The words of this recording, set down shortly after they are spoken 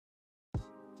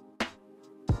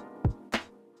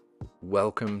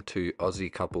Welcome to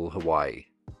Aussie Couple Hawaii.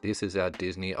 This is our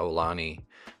Disney Aulani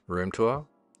room tour.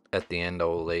 At the end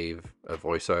I'll leave a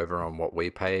voiceover on what we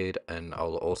paid and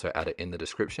I'll also add it in the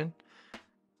description.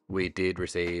 We did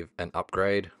receive an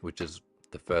upgrade, which is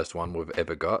the first one we've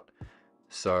ever got.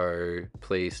 So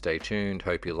please stay tuned,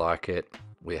 hope you like it.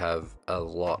 We have a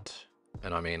lot,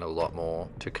 and I mean a lot more,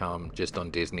 to come just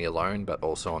on Disney alone, but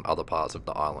also on other parts of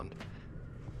the island.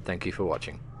 Thank you for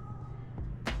watching.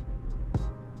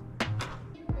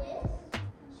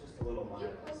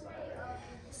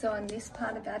 So on this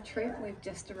part of our trip, we've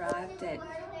just arrived at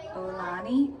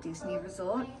Aulani Disney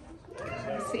Resort.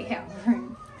 Let's see our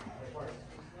room.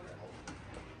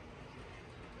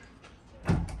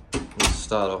 We'll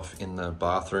start off in the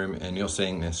bathroom, and you're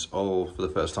seeing this all for the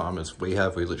first time as we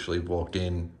have. We literally walked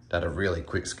in, had a really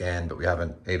quick scan, but we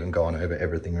haven't even gone over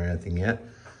everything or anything yet.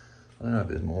 I don't know if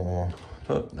there's more.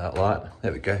 Oh, that light.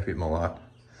 There we go, a bit more light. I'm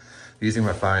using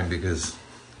my phone because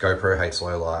GoPro hates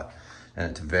low light,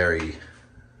 and it's very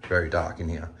dark in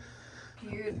here.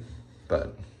 Beautiful.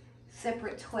 But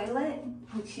separate toilet,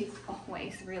 which is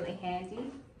always really handy.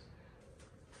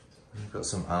 we've got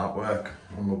some artwork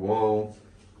on the wall.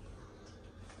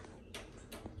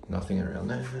 Nothing around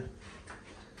there.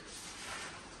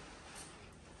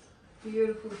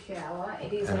 Beautiful shower.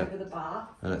 It is over the bath.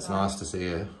 And it's nice to see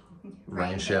a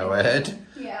rain shower head.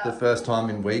 Yeah. The first time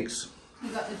in weeks.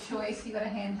 You got the choice. You got a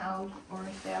handheld or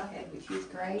a shower head, which is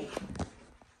great.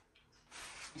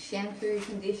 Shampoo,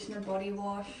 conditioner, body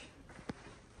wash.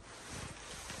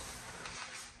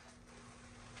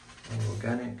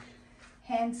 Organic.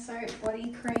 Hand soap,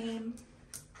 body cream.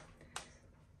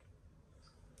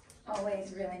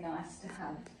 Always really nice to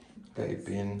have. Babe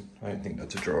bin. I don't think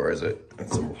that's a drawer, is it?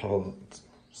 It's all whole, it's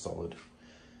solid.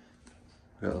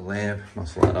 We've got a lamp,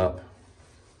 must light up.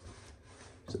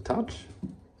 Is it touch?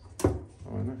 I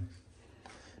don't know.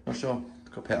 Not sure.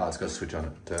 It's got power, it's got a switch on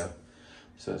it.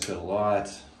 So it's got a light.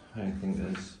 I don't think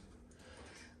there's...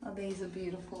 Oh, these are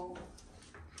beautiful.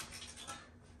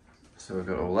 So we've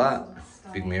got all that.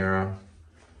 Big mirror.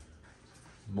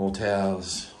 More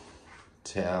towels.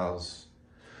 Towels.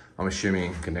 I'm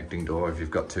assuming connecting door if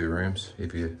you've got two rooms,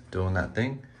 if you're doing that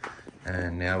thing.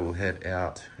 And now we'll head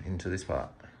out into this part.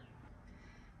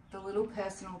 The little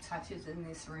personal touches in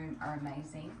this room are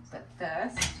amazing. But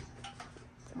first,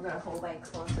 we've got a hallway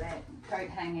closet, coat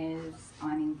hangers,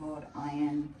 ironing board,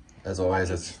 iron. As always,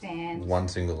 luggage it's stand. one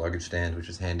single luggage stand, which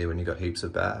is handy when you've got heaps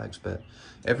of bags, but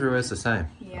everywhere's the same.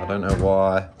 Yeah. I don't know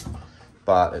why,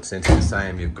 but it seems to be the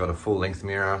same. You've got a full length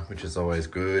mirror, which is always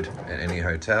good at any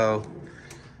hotel.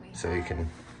 So you can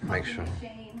make sure.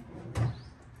 Machine.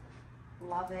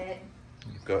 Love it.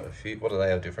 You've got a few, what do they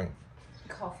have different?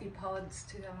 Coffee pods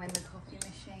to go in the coffee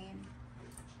machine.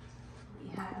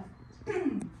 We have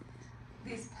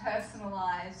this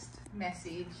personalised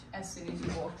message as soon as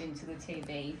you walked into the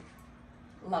TV.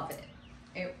 Love it.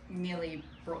 It nearly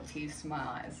brought tears to my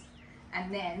eyes.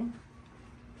 And then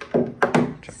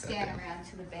scan around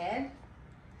to the bed.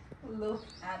 Look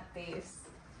at this.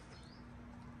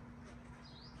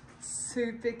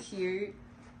 Super cute,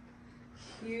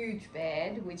 huge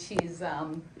bed, which is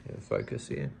Focus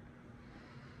here.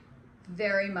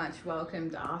 very much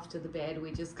welcomed after the bed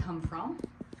we just come from.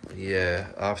 Yeah,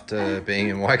 after being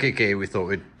in Waikiki, we thought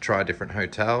we'd try a different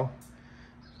hotel,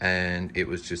 and it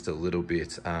was just a little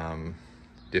bit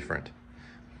different.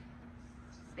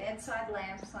 Bedside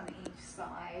lamps on each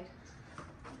side,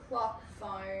 clock,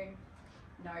 phone,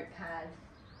 notepad.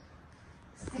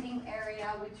 Sitting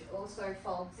area, which also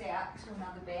folds out to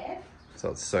another bed.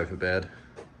 So it's sofa bed.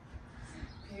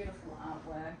 Beautiful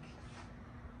artwork.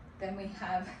 Then we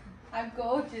have a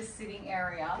gorgeous sitting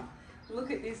area.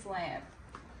 Look at this lamp.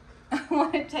 I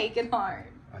want to take it home.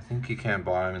 I think you can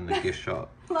buy them in the gift shop.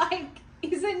 Like,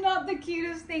 is it not the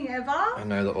cutest thing ever? I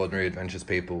know the Ordinary Adventures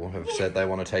people have said they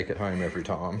want to take it home every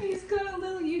time. He's got a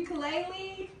little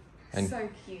ukulele. And so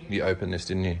cute. you opened this,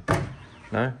 didn't you?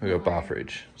 No? We got a bar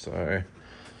fridge, so...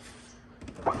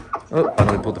 Oh, I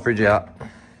nearly pulled the fridge out.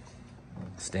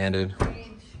 Standard. Fridge.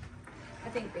 I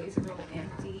think these are all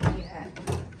empty, yeah.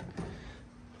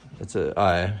 It's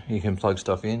you can plug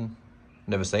stuff in.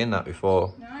 Never seen that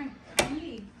before. No,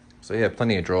 empty. So yeah,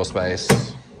 plenty of drawer space.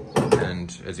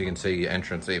 And as you can see, your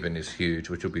entrance even is huge,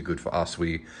 which will be good for us.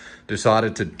 We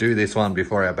decided to do this one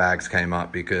before our bags came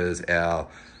up because our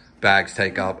bags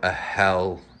take up a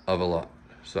hell of a lot.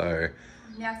 So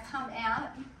Now come out.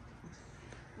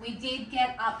 We did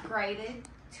get upgraded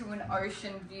to an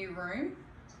ocean view room.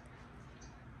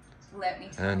 Let me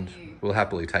tell and you, we'll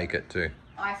happily take it too.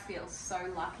 I feel so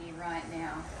lucky right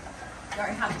now. Go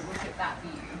have a look at that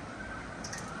view.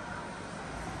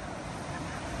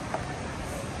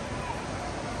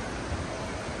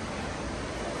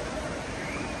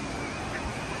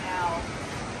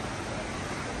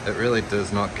 It really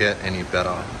does not get any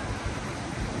better.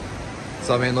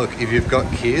 So I mean, look, if you've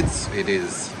got kids, it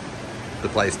is the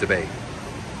place to be.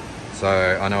 So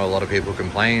I know a lot of people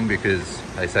complain because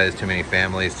they say there's too many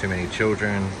families, too many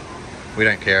children. We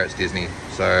don't care, it's Disney.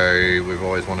 So we've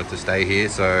always wanted to stay here.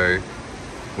 So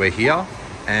we're here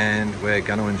and we're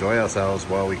going to enjoy ourselves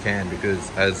while we can, because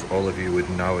as all of you would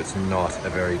know, it's not a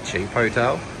very cheap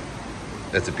hotel.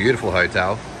 It's a beautiful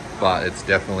hotel, but it's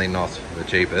definitely not the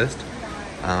cheapest.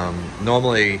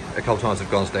 Normally a couple times I've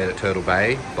gone and stayed at Turtle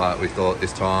Bay, but we thought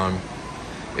this time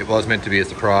it was meant to be a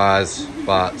surprise,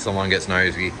 but someone gets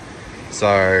nosy.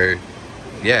 So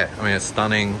yeah, I mean, it's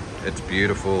stunning, it's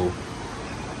beautiful.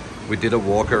 We did a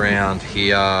walk around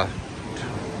here a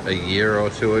year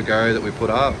or two ago that we put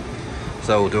up,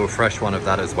 so we'll do a fresh one of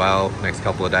that as well next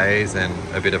couple of days, and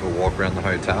a bit of a walk around the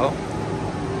hotel.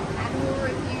 And we'll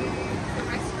review the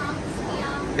restaurants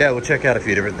here. Yeah, we'll check out a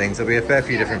few different things. There'll be a fair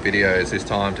few different videos this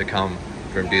time to come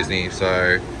from Disney.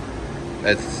 So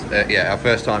it's yeah, our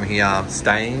first time here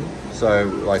staying. So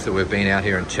like I said, we've been out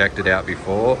here and checked it out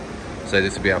before. So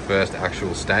this will be our first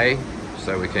actual stay.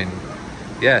 So we can,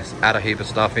 yes, add a heap of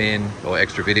stuff in, or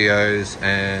extra videos,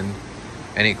 and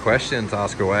any questions,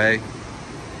 ask away.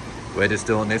 We're just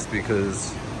doing this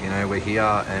because, you know, we're here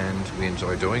and we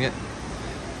enjoy doing it.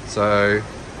 So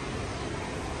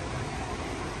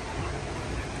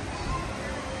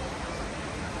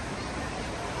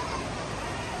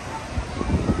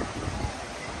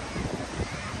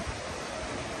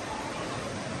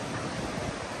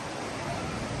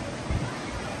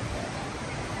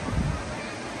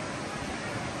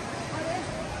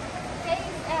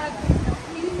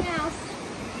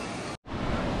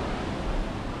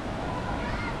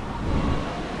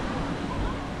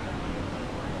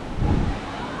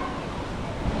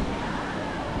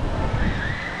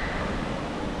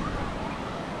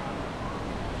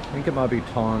I think it might be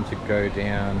time to go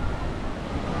down.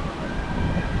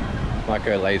 Might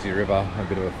go lazy river, a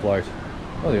bit of a float.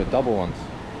 Oh, they've got double ones.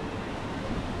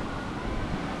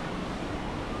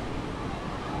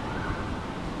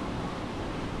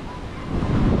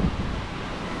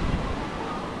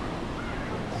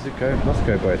 Does it go? It must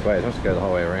go both ways. It must go the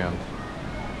whole way around.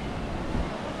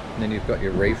 And then you've got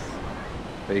your reef,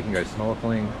 so you can go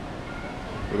snorkeling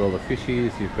with all the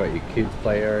fishies. You've got your kids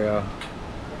play area,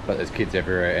 but there's kids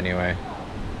everywhere anyway.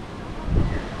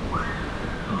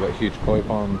 You've got huge koi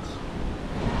ponds.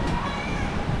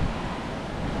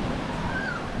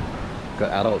 Got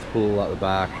adults pool at the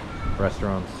back,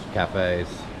 restaurants, cafes.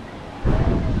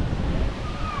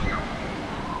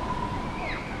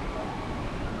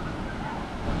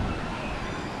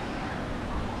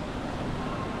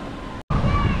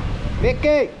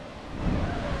 Mickey!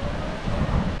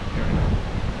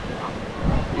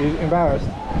 You embarrassed?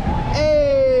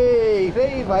 Hey!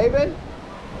 See you, baby!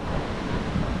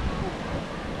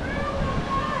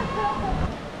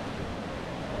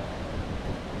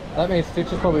 That means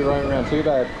Stitch is probably roaming around too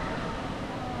bad.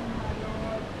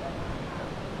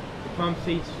 If Mum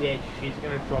sees Stitch, she's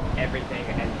gonna drop everything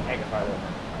and take a photo.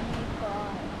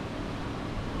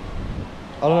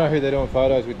 I don't know who they're doing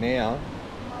photos with now.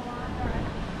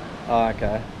 Oh,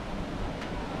 okay.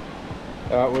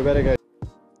 Alright, we better go.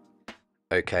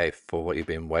 Okay, for what you've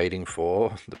been waiting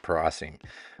for, the pricing.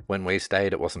 When we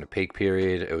stayed, it wasn't a peak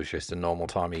period, it was just a normal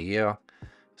time of year. It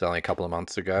was only a couple of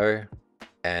months ago,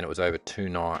 and it was over 2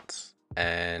 nights.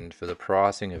 And for the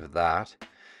pricing of that,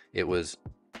 it was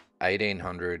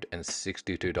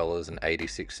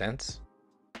 $1,862.86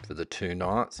 for the 2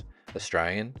 nights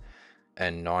Australian,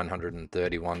 and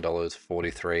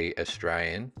 $931.43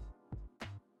 Australian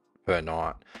per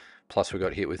night. Plus we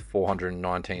got hit with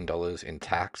 $419 in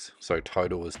tax, so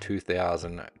total was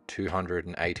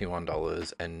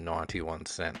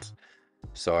 $2,281.91.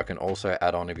 So I can also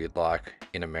add on, if you'd like,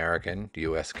 in American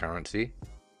US currency.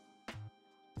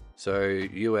 So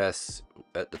US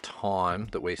at the time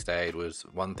that we stayed was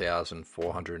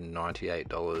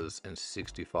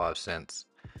 $1,498.65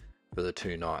 for the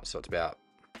 2 nights. So it's about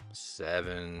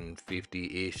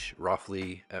 $750-ish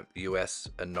roughly at US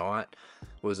a night.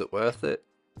 Was it worth it?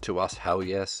 To us, hell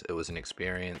yes. It was an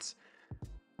experience.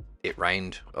 It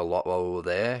rained a lot while we were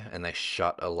there and they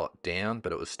shut a lot down,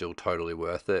 but it was still totally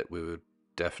worth it. We would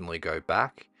definitely go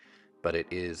back, but it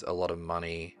is a lot of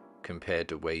money compared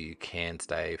to where you can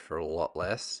stay for a lot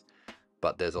less.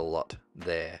 But there's a lot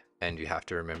there, and you have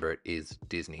to remember it is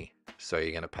Disney, so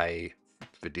you're going to pay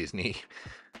for Disney.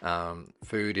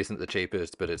 Food isn't the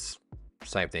cheapest, but it's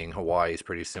same thing. Hawaii is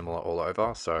pretty similar all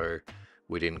over, so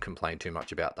we didn't complain too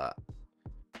much about that.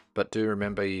 But do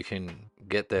remember, you can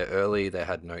get there early. They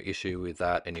had no issue with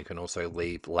that, and you can also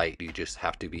leave late. You just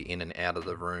have to be in and out of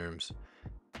the rooms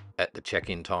at the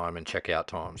check-in time and check-out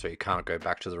time, so you can't go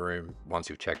back to the room once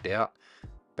you've checked out,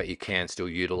 but you can still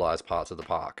utilize parts of the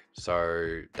park.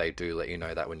 So they do let you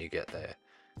know that when you get there.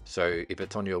 So if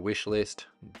it's on your wish list,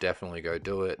 definitely go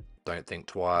do it. Don't think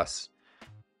twice.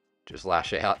 Just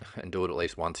lash out and do it at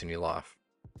least once in your life.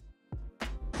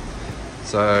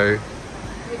 So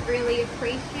We'd really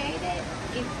appreciate it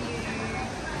if you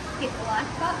hit the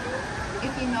like button.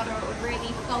 If you're not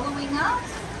already following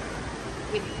us,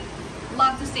 we'd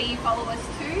love to see you follow us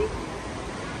too.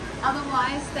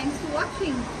 Otherwise, thanks for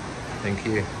watching. thank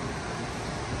you.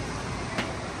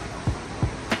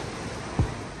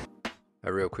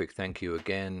 A real quick thank you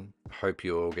again. Hope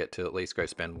you all get to at least go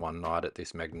spend one night at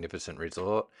this magnificent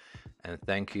resort. And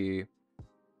thank you.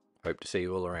 Hope to see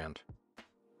you all around.